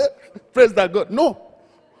that? Praise that God. No.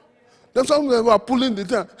 Then some were pulling the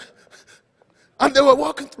thing, and they were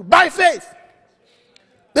walking through by faith.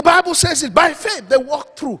 The Bible says it, by faith they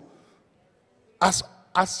walked through, as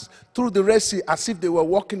through the Red Sea, as if they were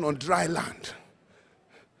walking on dry land.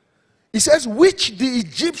 It says, which the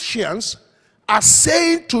Egyptians are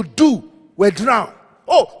saying to do were drowned.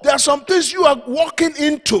 Oh, there are some things you are walking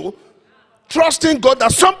into, trusting God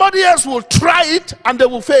that somebody else will try it and they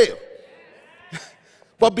will fail.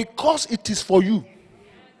 But because it is for you,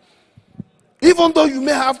 even though you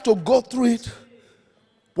may have to go through it,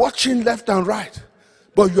 watching left and right,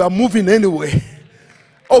 but you are moving anyway.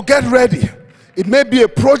 Oh, get ready. It may be a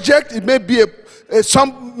project, it may be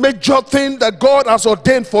some major thing that God has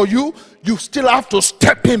ordained for you. You still have to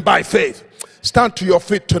step in by faith. Stand to your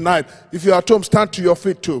feet tonight. If you're at home, stand to your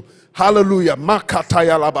feet too. Hallelujah.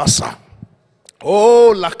 Makataya labasa.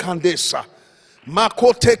 Oh, la candesa.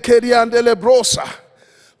 Makote keriandele brosa.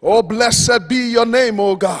 Oh, blessed be your name,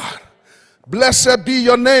 oh God. Blessed be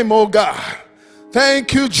your name, oh God.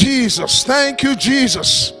 Thank you, Jesus. Thank you,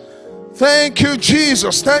 Jesus. Thank you,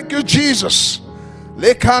 Jesus. Thank you, Jesus.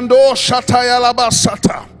 Lekando shataya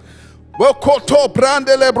labasata. Wokoto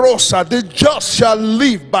brandele brosa. The just shall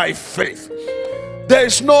live by faith. There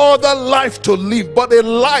is no other life to live but a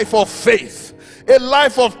life of faith, a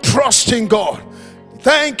life of trusting God.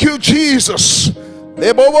 Thank you, Jesus.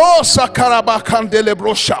 Come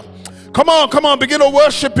on, begin to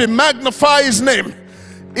worship him, magnify his name.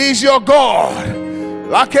 He's your God.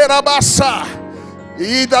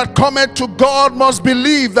 He that cometh to God must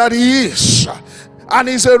believe that he is, and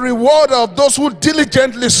is a rewarder of those who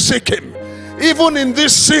diligently seek him. Even in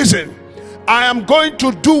this season, I am going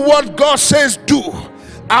to do what God says do.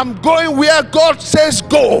 I'm going where God says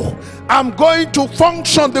go. I'm going to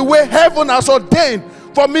function the way heaven has ordained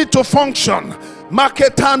for me to function.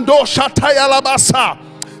 Maketando shataya labasa.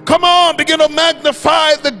 Come on, begin to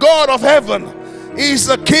magnify the God of heaven. He's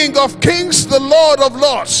the King of kings, the Lord of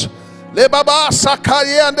lords. Lebaba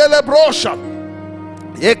sakaya and lebrosha.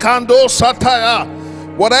 Yekando sataya.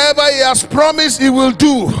 Whatever he has promised, he will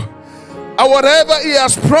do. And whatever he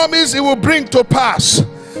has promised, he will bring to pass.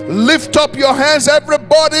 Lift up your hands,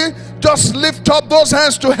 everybody. Just lift up those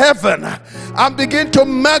hands to heaven and begin to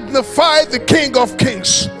magnify the King of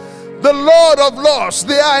kings, the Lord of lords,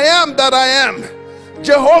 the I am that I am,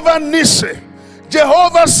 Jehovah Nissi,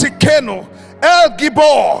 Jehovah Sikeno, El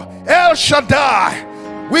Gibor, El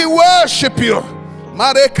Shaddai. We worship you.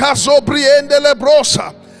 Marekazo briendele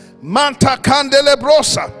brosa, manta candele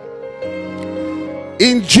brosa.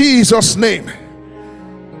 In Jesus' name.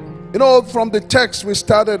 You know, from the text we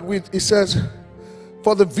started with, it says,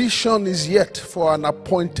 for the vision is yet for an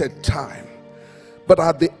appointed time, but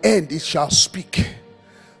at the end it shall speak,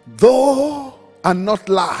 though and not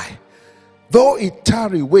lie. Though it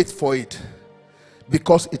tarry, wait for it,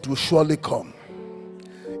 because it will surely come.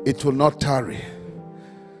 It will not tarry.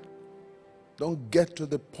 Don't get to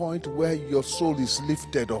the point where your soul is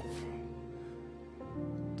lifted up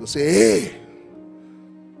to say, hey,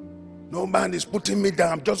 no man is putting me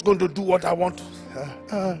down. I'm just going to do what I want.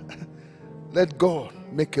 Let God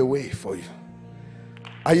make a way for you.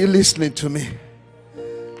 Are you listening to me?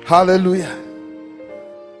 Hallelujah.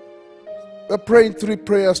 We're praying 3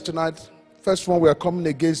 prayers tonight. First one, we are coming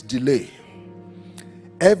against delay.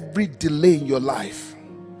 Every delay in your life.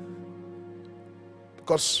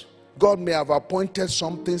 Because God may have appointed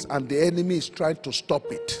some things and the enemy is trying to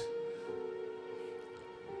stop it.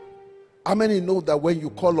 How many know that when you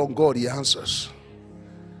call on God, he answers?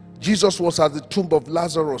 Jesus was at the tomb of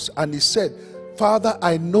Lazarus and he said, Father,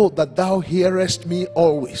 I know that thou hearest me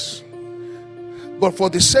always, but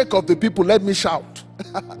for the sake of the people, let me shout.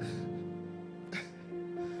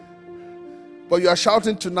 But you are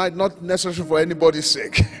shouting tonight, not necessarily for anybody's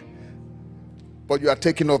sake, but you are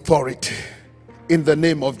taking authority in the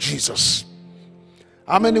name of Jesus.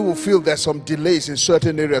 How many will feel there's some delays in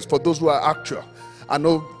certain areas for those who are actual? I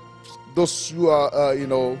know those who are,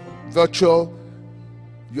 virtual,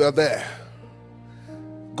 you are there.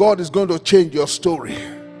 God is going to change your story.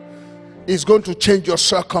 He's going to change your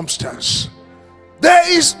circumstance. There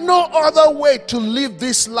is no other way to live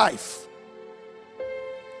this life.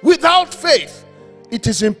 Without faith, it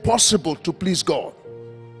is impossible to please God.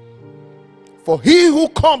 For he who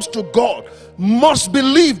comes to God must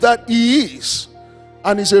believe that he is,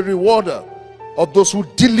 and is a rewarder of those who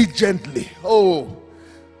diligently,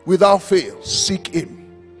 without fail, seek him.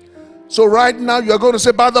 So right now you're going to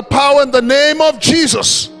say, by the power in the name of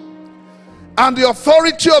Jesus and the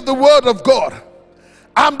authority of the word of God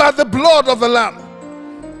and by the blood of the Lamb,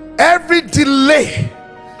 every delay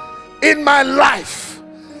in my life,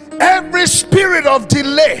 every spirit of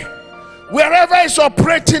delay, wherever it's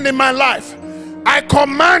operating in my life, I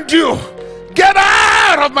command you, get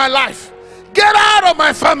out of my life, get out of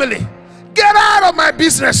my family, get out of my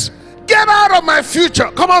business, get out of my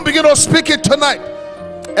future. Come on, begin to speak it tonight.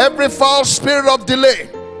 Every foul spirit of delay,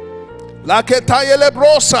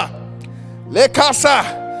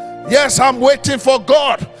 yes, I'm waiting for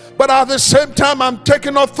God, but at the same time I'm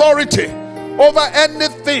taking authority over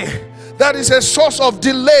anything that is a source of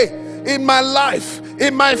delay in my life,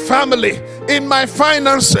 in my family, in my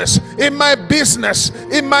finances, in my business,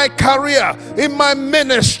 in my career, in my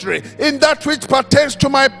ministry, in that which pertains to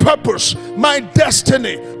my purpose, my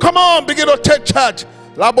destiny. Come on, begin to take charge.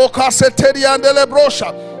 La boca seteri andele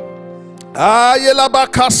brosha. Ayela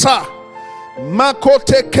bakasa.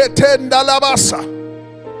 Makote ketenda labasa.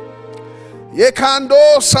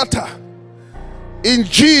 Yekando sata. In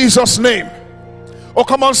Jesus' name. Oh,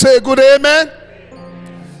 come on, say a good amen.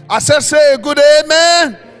 I said, say a good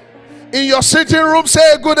amen. In your sitting room,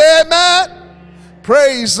 say a good amen.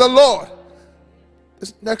 Praise the Lord.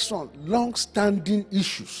 This next one, long-standing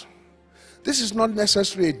issues. This is not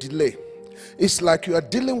necessarily a delay. It's like you are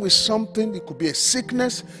dealing with something. It could be a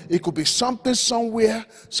sickness. It could be something somewhere,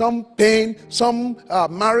 some pain, some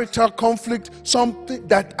marital conflict, something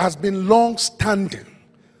that has been long-standing.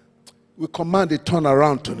 We command a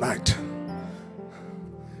turnaround tonight.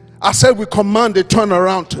 I said we command a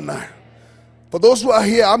turnaround tonight. For those who are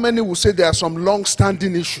here, how many will say there are some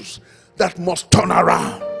long-standing issues that must turn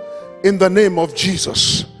around in the name of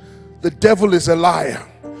Jesus? The devil is a liar.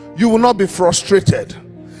 You will not be frustrated.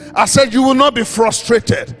 I said you will not be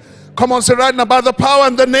frustrated. Come on, say right now, by the power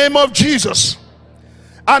in the name of Jesus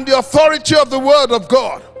and the authority of the word of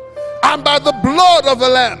God and by the blood of the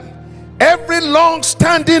Lamb, every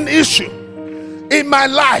long-standing issue in my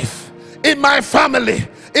life, in my family,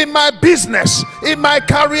 in my business, in my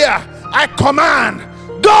career, I command,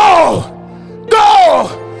 go,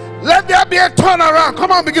 go. Let there be a turnaround.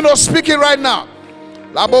 Come on, begin to speak it right now.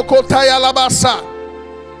 Labokotaya labasa,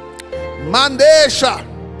 mandesha,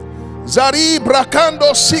 zari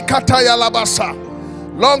brakando sikataya labasa.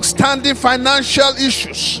 Long-standing financial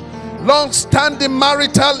issues, long-standing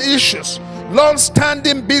marital issues,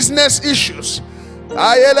 long-standing business issues.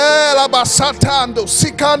 Ayele labasatando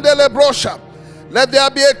sikandele brosha. Let there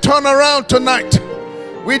be a turnaround tonight.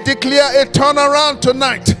 We declare a turnaround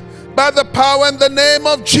tonight by the power and the name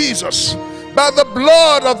of Jesus, by the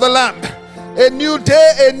blood of the Lamb. A new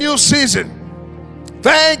day, a new season.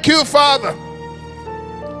 Thank you, Father.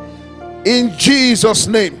 In Jesus'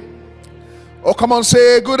 name. Oh, come on,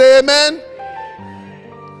 say a good amen.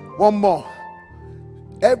 One more.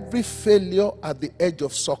 Every failure at the edge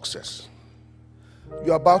of success,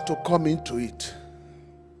 you're about to come into it.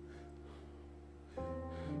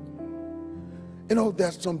 You know, there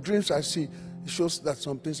are some dreams I see. It shows that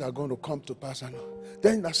some things are going to come to pass. And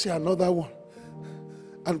then I see another one.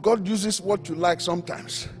 And God uses what you like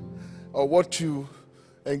sometimes. Or what you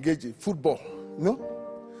engage in. Football. You know?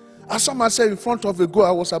 As someone said in front of a goal,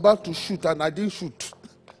 I was about to shoot and I didn't shoot.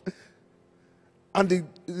 And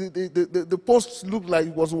the post looked like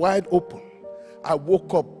it was wide open. I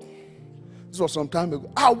woke up. This was some time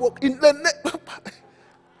ago. I woke in the neck.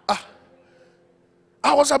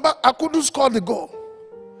 I couldn't score the goal.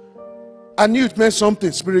 I knew it meant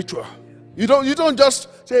something spiritual. You don't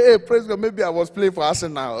just say, hey, praise God, maybe I was playing for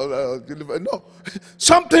Arsenal. No,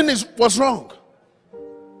 something was wrong.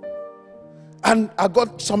 And I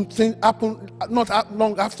got something happen not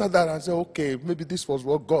long after that. I said, okay, maybe this was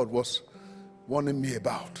what God was warning me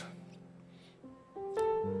about.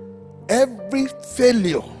 Every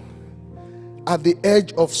failure at the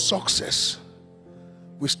edge of success,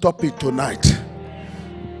 we stop it tonight.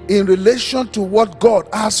 In relation to what God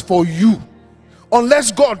has for you,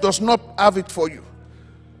 unless God does not have it for you,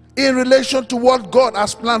 in relation to what God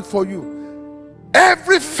has planned for you,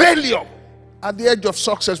 every failure at the edge of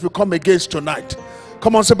success will come against tonight.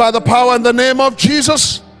 Come on, say, by the power in the name of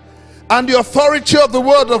Jesus and the authority of the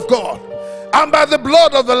word of God and by the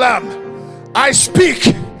blood of the Lamb, I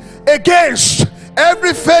speak against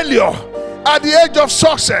every failure at the edge of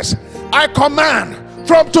success. I command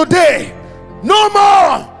from today, no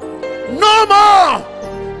more. No more.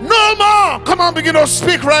 No more. Come on, begin to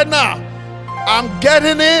speak right now. I'm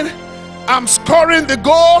getting in. I'm scoring the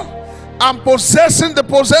goal. I'm possessing the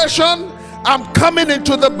possession. I'm coming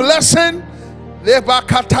into the blessing.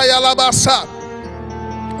 Lebakatayalabasa.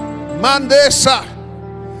 Mandesa.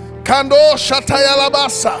 Kando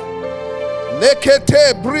shatayalabasa.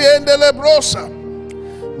 Lekete briendelebrosa.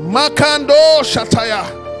 Makando shataya.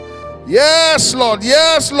 Yes, Lord.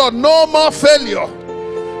 Yes, Lord. No more failure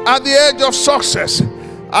at the edge of success.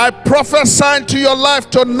 I prophesy to your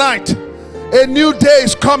life tonight. A new day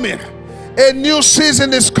is coming. A new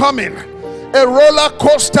season is coming. A roller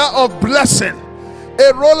coaster of blessing.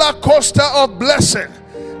 A roller coaster of blessing.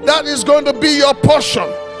 That is going to be your portion.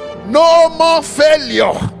 No more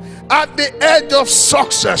failure at the edge of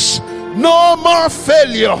success. No more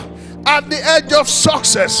failure at the edge of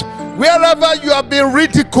success. Wherever you have been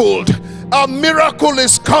ridiculed, a miracle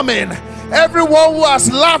is coming. Everyone who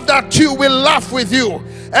has laughed at you will laugh with you.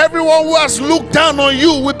 Everyone who has looked down on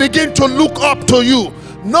you will begin to look up to you.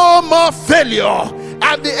 No more failure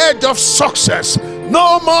at the edge of success.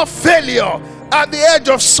 No more failure at the edge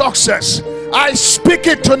of success. I speak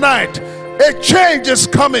it tonight. A change is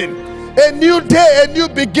coming. A new day, a new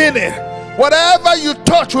beginning. Whatever you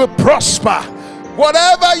touch will prosper.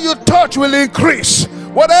 Whatever you touch will increase.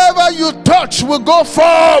 Whatever you touch will go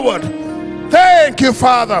forward. Thank you,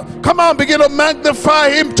 Father. Come on, begin to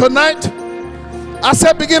magnify him tonight. I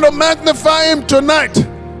said begin to magnify him tonight.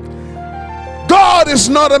 God is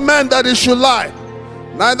not a man that he should lie,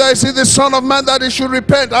 neither is he the son of man that he should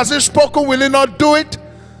repent. As he spoken, will he not do it?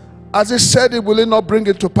 As he said it, will he not bring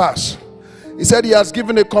it to pass? He said he has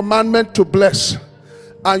given a commandment to bless,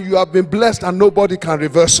 and you have been blessed and nobody can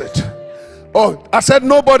reverse it. Oh, I said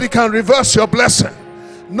nobody can reverse your blessing.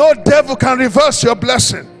 No devil can reverse your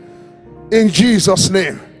blessing. In Jesus'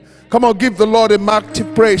 name. Come on, give the Lord a mighty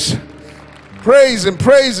praise. Praise him,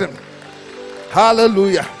 praise him.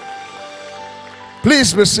 Hallelujah.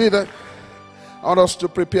 Please be seated. I want us to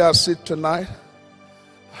prepare a seat tonight.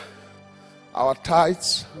 Our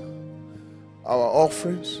tithes, our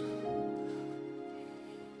offerings.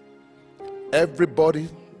 Everybody,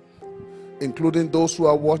 including those who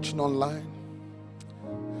are watching online.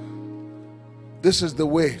 This is the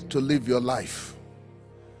way to live your life.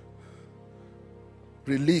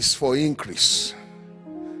 Release for increase.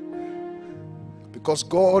 Because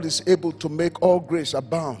God is able to make all grace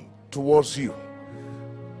abound towards you,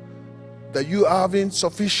 that you having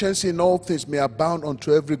sufficiency in all things may abound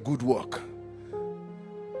unto every good work.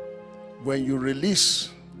 When you release,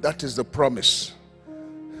 that is the promise.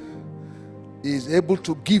 He is able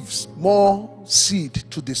to give more seed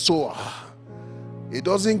to the sower. He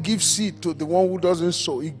doesn't give seed to the one who doesn't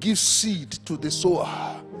sow. He gives seed to the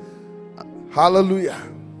sower. Hallelujah.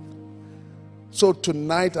 So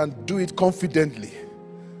tonight, and do it confidently,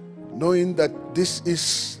 knowing that this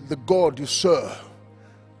is the God you serve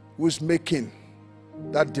who is making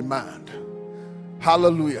that demand.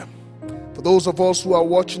 Hallelujah. For those of us who are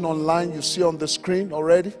watching online, you see on the screen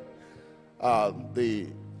already the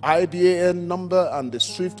IBAN number and the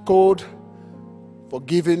SWIFT code for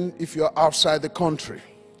giving if you are outside the country,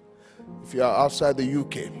 if you are outside the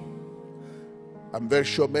UK. I'm very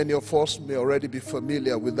sure many of us may already be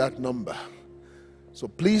familiar with that number. So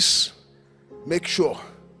please make sure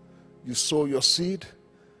you sow your seed.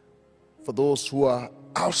 For those who are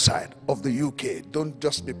outside of the UK, don't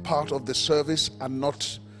just be part of the service and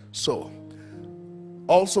not sow.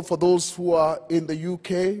 Also, for those who are in the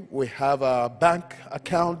UK, we have our bank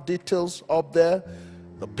account details up there,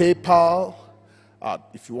 the PayPal.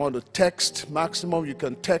 If you want to text, maximum you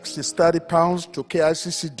can text is £30 to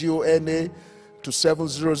KICCDONA to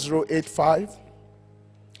 70085.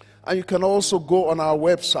 And you can also go on our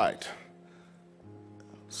website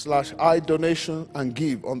 /iDonation and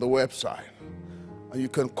give on the website. And you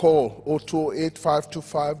can call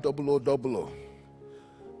 0208-525-0000.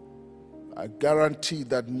 I guarantee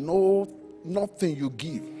that nothing you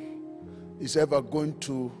give is ever going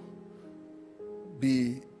to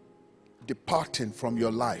be departing from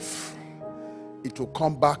your life. It will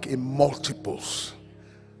come back in multiples.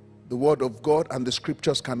 The word of God and the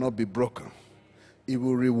scriptures cannot be broken. It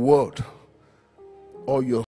will reward all your